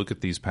and look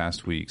at these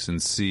past weeks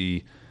and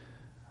see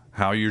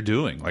how you're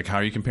doing. Like, how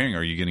are you comparing?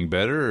 Are you getting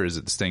better, or is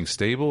it staying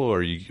stable, or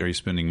are you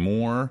spending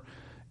more?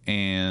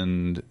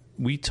 And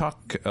we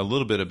talk a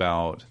little bit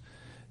about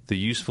the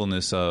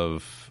usefulness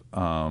of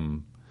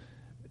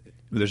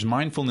there's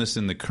mindfulness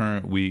in the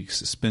current week's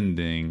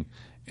spending.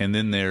 And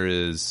then there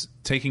is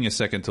taking a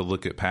second to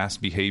look at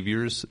past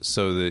behaviors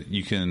so that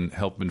you can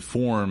help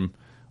inform,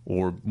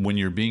 or when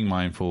you're being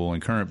mindful in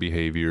current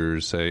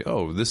behaviors, say,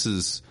 oh, this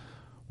is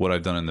what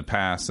I've done in the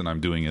past and I'm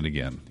doing it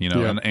again,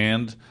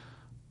 and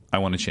I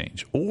want to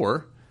change.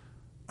 Or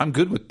I'm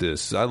good with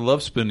this. I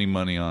love spending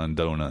money on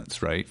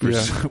donuts, right?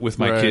 With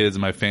my kids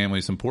and my family.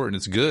 It's important.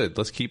 It's good.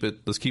 Let's keep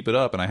it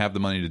up, and I have the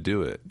money to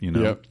do it,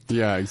 Yep.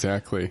 Yeah,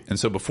 exactly. And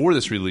so before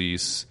this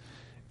release,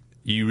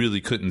 you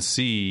really couldn't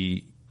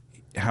see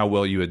how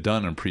well you had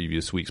done in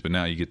previous weeks, but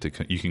now you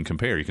can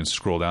compare. You can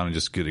scroll down and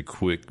just get a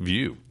quick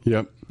view.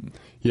 Yep.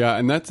 Yeah,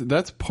 and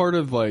that's part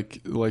of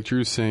like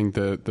Drew's saying,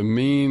 the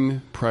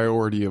main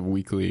priority of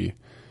Weekly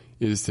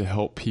is to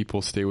help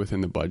people stay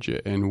within the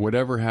budget. And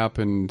whatever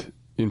happened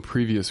in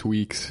previous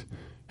weeks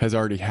has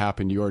already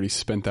happened. You already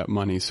spent that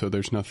money, so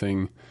there's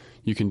nothing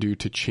you can do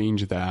to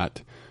change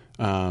that.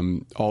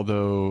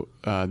 Although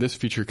this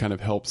feature kind of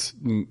helps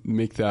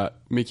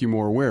make you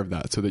more aware of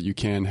that, so that you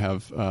can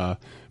have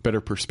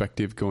better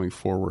perspective going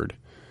forward.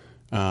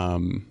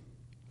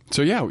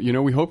 So yeah,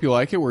 we hope you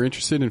like it. We're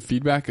interested in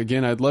feedback.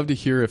 Again, I'd love to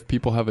hear if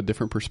people have a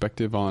different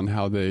perspective on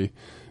how they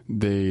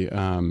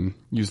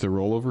use the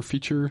rollover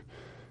feature.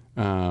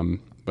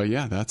 But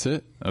yeah, that's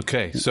it.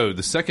 Okay, so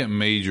the second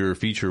major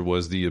feature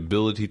was the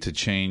ability to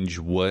change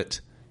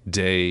what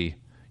day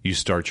you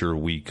start your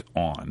week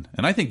on.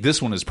 And I think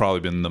this one has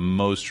probably been the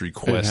most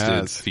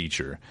requested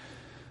feature.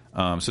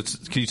 Can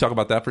you talk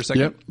about that for a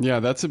second? Yep. Yeah,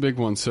 that's a big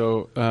one.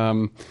 So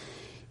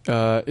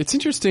it's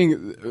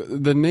interesting.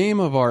 The name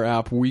of our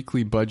app,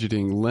 Weekly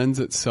Budgeting, lends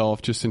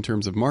itself just in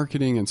terms of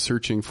marketing and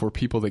searching for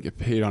people that get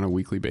paid on a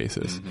weekly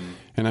basis. Mm-hmm.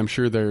 And I'm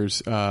sure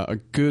there's a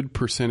good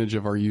percentage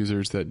of our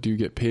users that do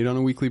get paid on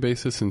a weekly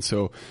basis. And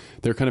so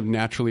they're kind of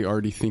naturally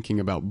already thinking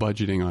about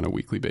budgeting on a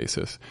weekly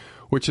basis,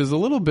 which is a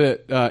little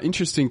bit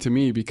interesting to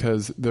me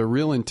because the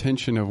real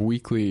intention of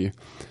weekly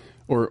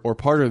or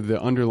part of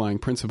the underlying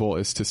principle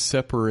is to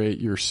separate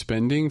your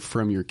spending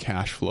from your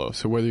cash flow.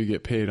 So whether you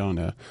get paid on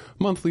a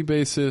monthly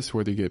basis,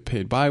 whether you get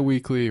paid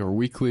bi-weekly or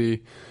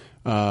weekly,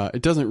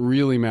 it doesn't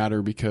really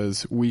matter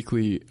because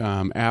weekly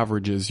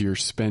averages your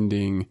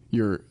spending,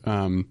 your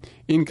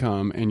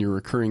income and your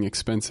recurring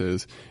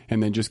expenses,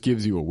 and then just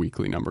gives you a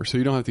weekly number. So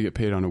you don't have to get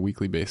paid on a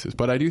weekly basis.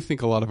 But I do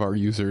think a lot of our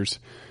users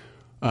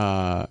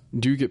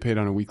do get paid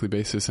on a weekly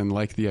basis and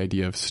like the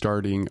idea of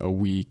starting a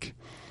week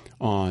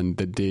on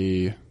the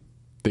day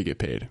they get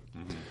paid,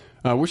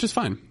 which is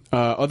fine.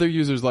 Other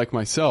users like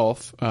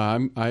myself,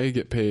 I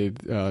get paid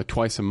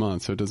twice a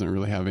month, so it doesn't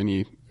really have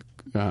any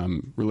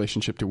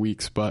relationship to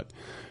weeks. But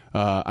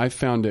I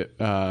found it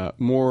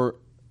more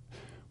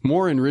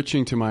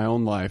enriching to my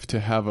own life to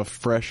have a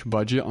fresh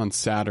budget on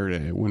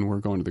Saturday when we're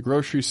going to the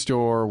grocery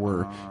store,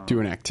 we're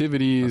doing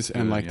activities,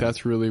 and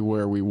that's really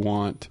where we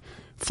want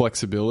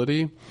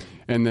flexibility.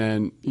 And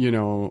then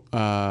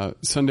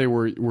Sunday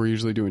we're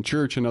usually doing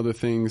church and other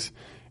things.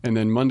 And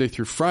then Monday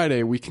through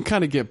Friday, we can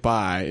kind of get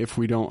by if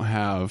we don't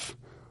have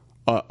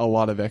a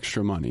lot of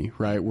extra money,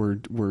 right? We're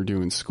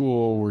doing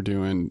school, we're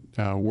doing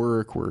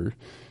work, we're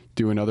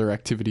doing other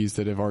activities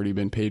that have already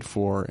been paid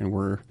for,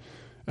 and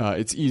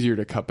it's easier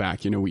to cut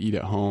back. We eat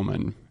at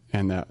home,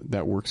 and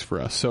that works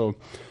for us. So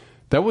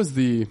that was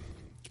the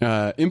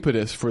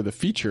impetus for the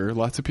feature.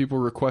 Lots of people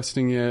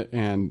requesting it,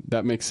 and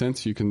that makes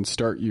sense. You can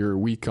start your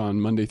week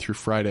on Monday through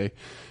Friday.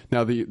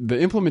 Now, the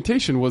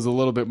implementation was a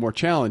little bit more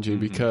challenging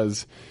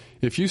because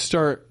if you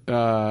start,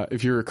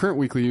 if you're a current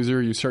weekly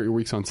user, you start your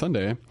weeks on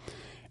Sunday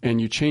and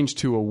you change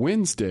to a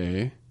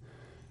Wednesday,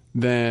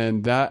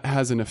 then that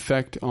has an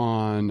effect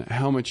on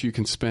how much you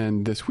can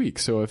spend this week.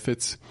 So if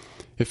it's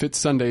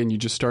Sunday and you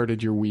just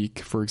started your week,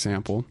 for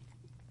example,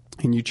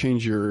 and you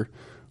change your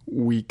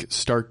week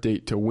start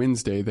date to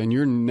Wednesday, then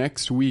your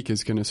next week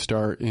is going to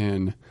start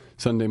in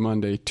Sunday,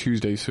 Monday,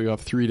 Tuesday. So you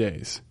have 3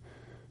 days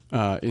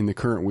in the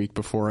current week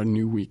before a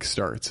new week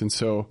starts. And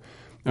so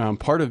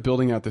part of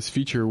building out this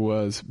feature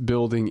was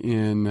building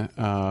in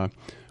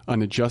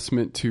an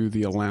adjustment to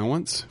the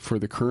allowance for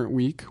the current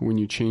week when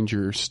you change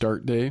your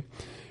start day,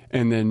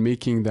 and then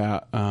making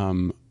that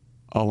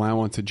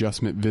allowance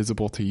adjustment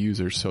visible to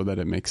users so that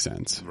it makes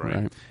sense.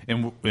 Right.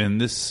 And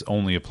this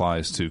only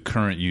applies to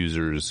current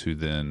users who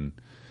then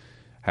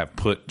have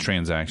put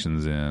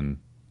transactions in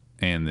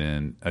and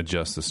then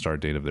adjust the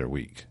start date of their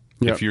week.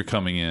 Yep. If you're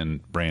coming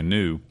in brand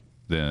new,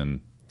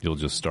 then you'll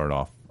just start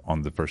off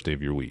on the first day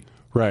of your week.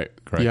 Right.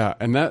 Correct? Yeah.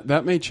 And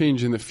that may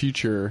change in the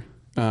future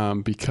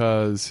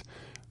because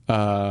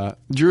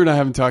Drew and I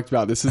haven't talked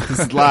about this. This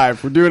is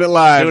live. We're doing it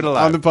live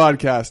on the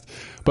podcast.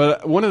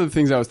 But one of the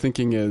things I was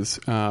thinking is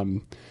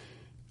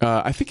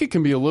I think it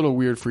can be a little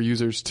weird for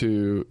users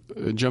to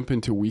jump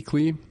into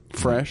weekly,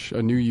 fresh,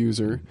 a new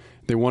user.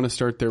 They want to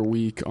start their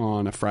week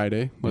on a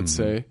Friday, let's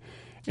say,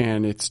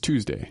 and it's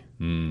Tuesday.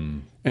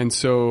 And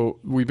so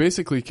we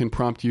basically can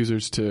prompt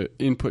users to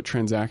input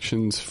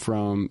transactions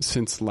from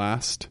since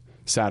last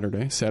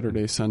Saturday,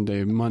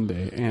 Sunday,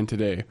 Monday, and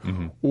today.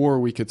 Or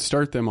we could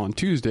start them on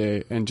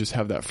Tuesday and just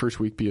have that first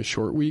week be a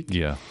short week.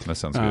 Yeah, that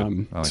sounds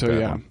good. I like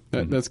so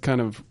that that's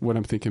kind of what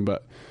I'm thinking.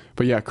 But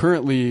yeah,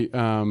 currently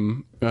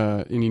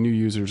any new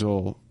users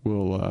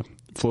will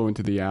flow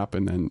into the app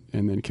and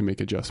then can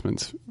make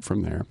adjustments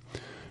from there.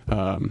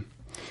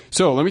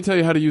 So let me tell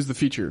you how to use the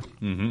feature.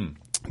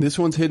 This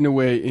one's hidden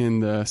away in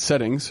the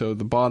settings. So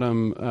the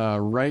bottom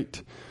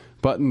right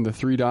button, the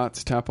 3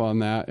 dots, tap on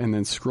that, and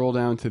then scroll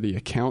down to the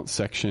account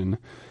section.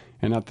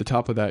 And at the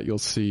top of that, you'll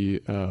see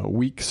a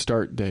week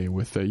start day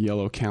with a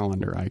yellow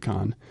calendar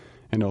icon,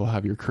 and it'll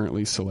have your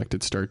currently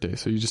selected start day.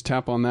 So you just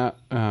tap on that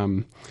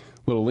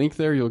little link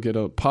there. You'll get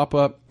a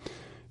pop-up.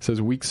 It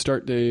says week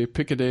start day,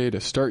 pick a day to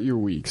start your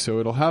week. So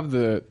it'll have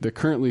the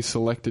currently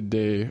selected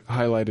day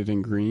highlighted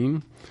in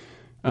green,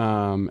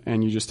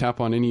 and you just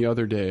tap on any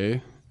other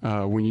day.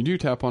 When you do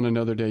tap on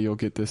another day, you'll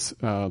get this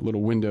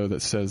little window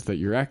that says that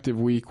your active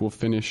week will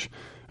finish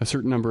a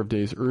certain number of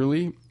days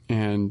early,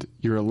 and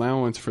your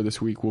allowance for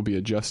this week will be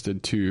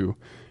adjusted to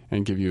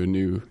and give you a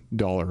new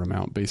dollar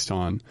amount based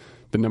on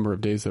the number of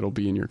days that'll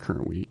be in your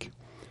current week.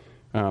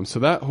 So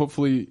that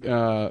hopefully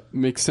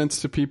makes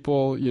sense to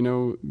people,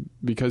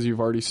 because you've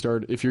already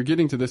started. If you're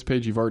getting to this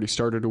page, you've already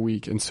started a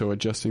week, and so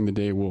adjusting the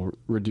day will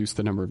reduce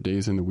the number of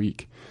days in the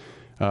week.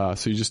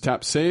 So you just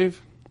tap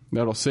save.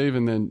 That'll save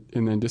and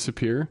then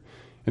disappear.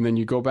 And then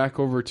you go back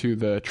over to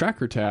the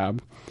tracker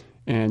tab,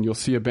 and you'll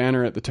see a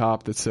banner at the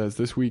top that says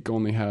this week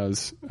only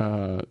has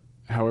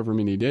however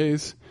many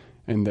days.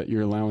 and that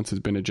your allowance has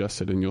been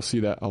adjusted. And you'll see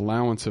that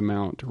allowance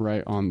amount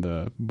right on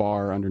the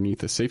bar underneath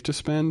the safe to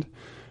spend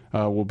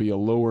will be a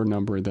lower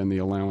number than the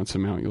allowance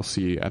amount you'll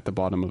see at the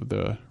bottom of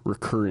the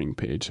recurring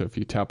page. So if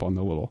you tap on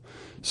the little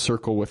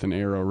circle with an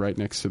arrow right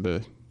next to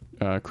the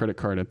credit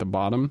card at the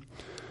bottom,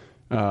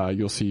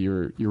 you'll see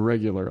your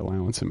regular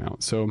allowance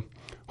amount. So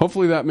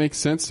hopefully that makes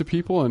sense to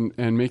people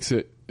and makes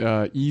it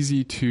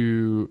easy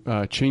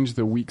to change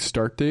the week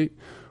start date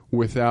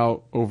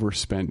without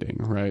overspending,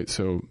 right?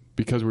 So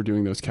because we're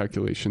doing those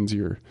calculations,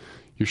 you're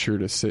sure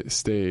to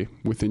stay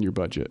within your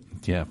budget.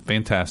 Yeah,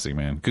 fantastic,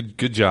 man.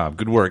 Good job.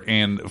 Good work.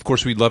 And, of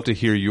course, we'd love to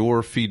hear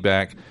your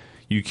feedback.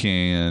 You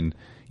can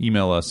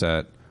email us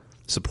at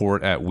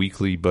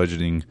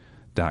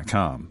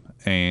support@weeklybudgeting.com.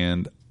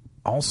 And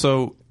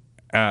also,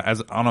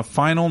 as on a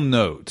final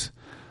note,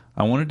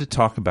 I wanted to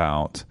talk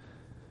about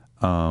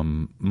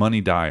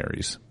money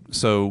diaries.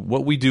 So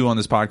what we do on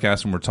this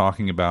podcast when we're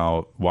talking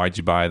about why'd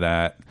you buy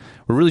that,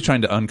 we're really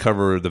trying to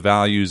uncover the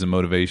values and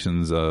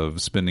motivations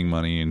of spending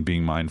money and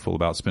being mindful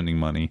about spending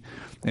money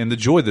and the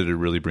joy that it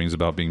really brings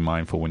about being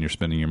mindful when you're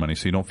spending your money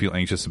so you don't feel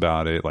anxious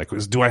about it. Like,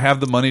 do I have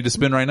the money to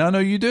spend right now? No,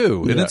 you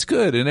do. And it's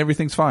good and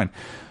everything's fine.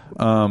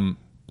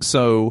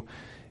 So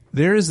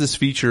there is this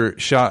feature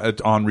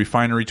on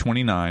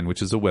Refinery29,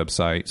 which is a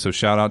website. So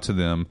shout out to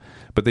them.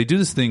 But they do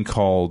this thing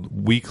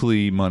called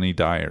weekly money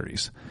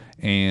diaries.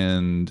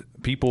 And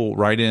people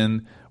write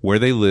in where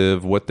they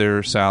live, what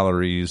their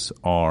salaries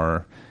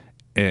are,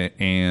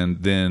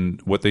 and then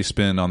what they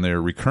spend on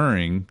their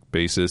recurring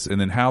basis,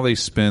 and then how they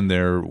spend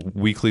their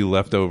weekly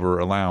leftover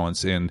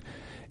allowance. And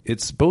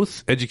it's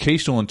both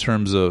educational in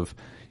terms of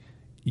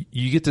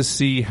you get to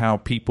see how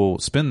people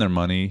spend their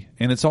money,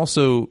 and it's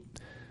also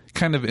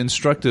kind of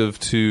instructive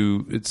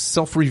it's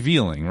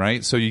self-revealing,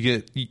 right? So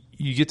you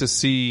get to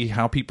see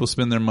how people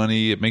spend their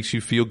money. It makes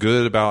you feel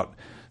good about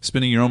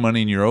spending your own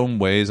money in your own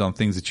ways on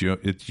things that you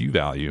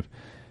value.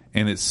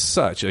 And it's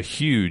such a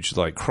huge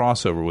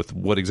crossover with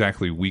what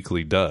exactly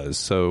Weekly does.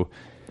 So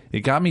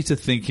it got me to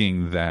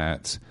thinking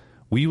that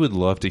we would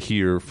love to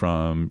hear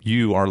from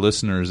you, our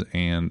listeners,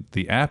 and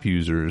the app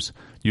users,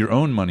 your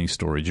own money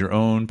stories, your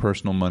own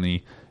personal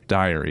money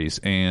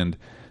diaries. And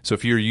so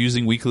if you're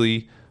using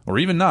Weekly or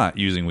even not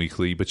using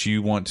Weekly, but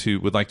you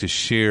would like to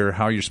share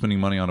how you're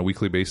spending money on a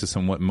weekly basis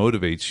and what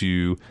motivates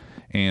you,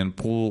 and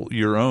pull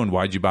your own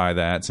why'd you buy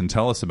that and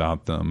tell us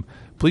about them,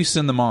 please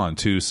send them on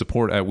to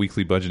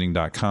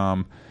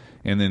support@weeklybudgeting.com,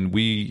 and then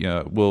we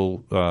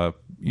will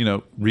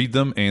read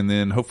them and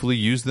then hopefully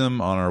use them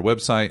on our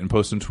website and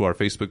post them to our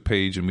Facebook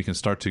page, and we can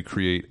start to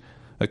create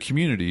a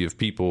community of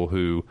people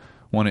who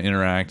want to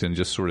interact and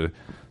just sort of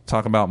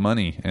talk about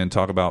money and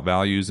talk about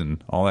values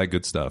and all that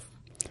good stuff.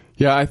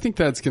 Yeah, I think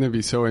that's going to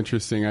be so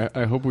interesting.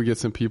 I hope we get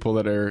some people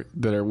that are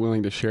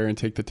willing to share and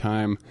take the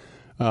time.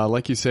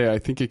 Like you say, I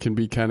think it can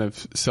be kind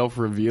of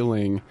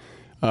self-revealing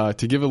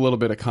to give a little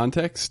bit of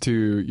context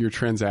to your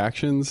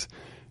transactions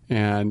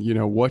and,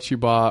 what you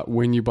bought,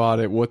 when you bought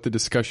it, what the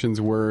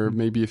discussions were,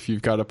 maybe if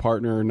you've got a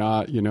partner or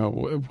not,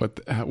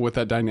 what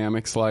that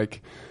dynamic's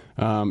like,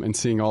 and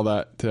seeing all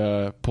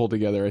that pulled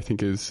together, I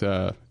think is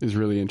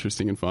really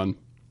interesting and fun.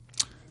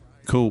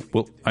 Cool.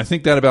 Well, I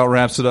think that about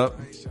wraps it up.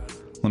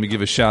 Let me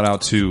give a shout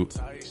out to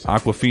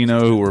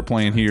Aquafino, who we're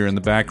playing here in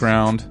the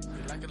background.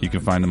 You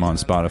can find them on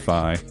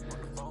Spotify.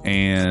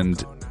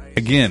 And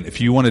again, if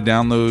you want to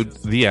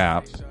download the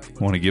app,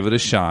 want to give it a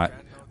shot,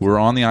 we're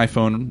on the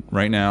iPhone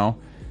right now.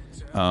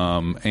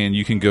 And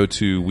you can go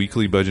to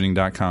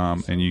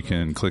weeklybudgeting.com and you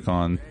can click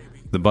on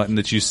the button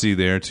that you see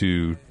there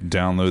to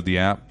download the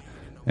app.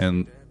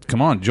 And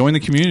come on, join the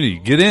community.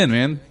 Get in,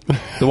 man.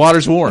 The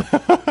water's warm.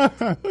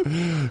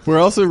 We're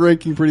also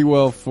ranking pretty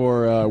well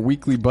for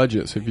Weekly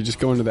Budget. So if you just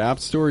go into the App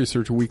Store, you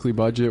search Weekly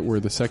Budget, we're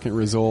the second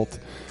result.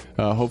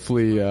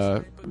 Hopefully,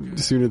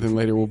 sooner than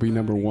later, we'll be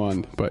number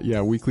one. But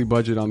yeah, Weekly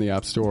Budget on the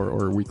App Store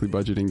or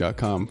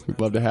weeklybudgeting.com. We'd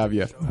love to have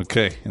you.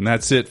 Okay. And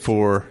that's it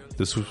for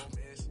this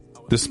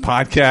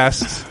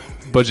podcast,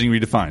 Budgeting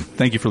Redefined.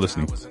 Thank you for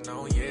listening.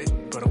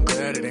 But I'm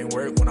glad it ain't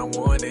work when I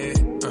want it.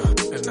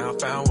 Cause now I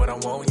found what I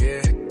want,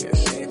 yeah.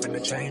 She ain't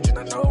finna change and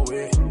I know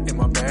it. In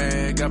my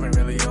bag, I've been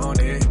really on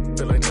it.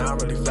 Feel like time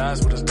really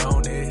fast, but it's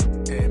don't it.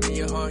 And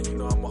me and her,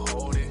 I'ma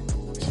hold it.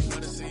 She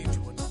wanna see you.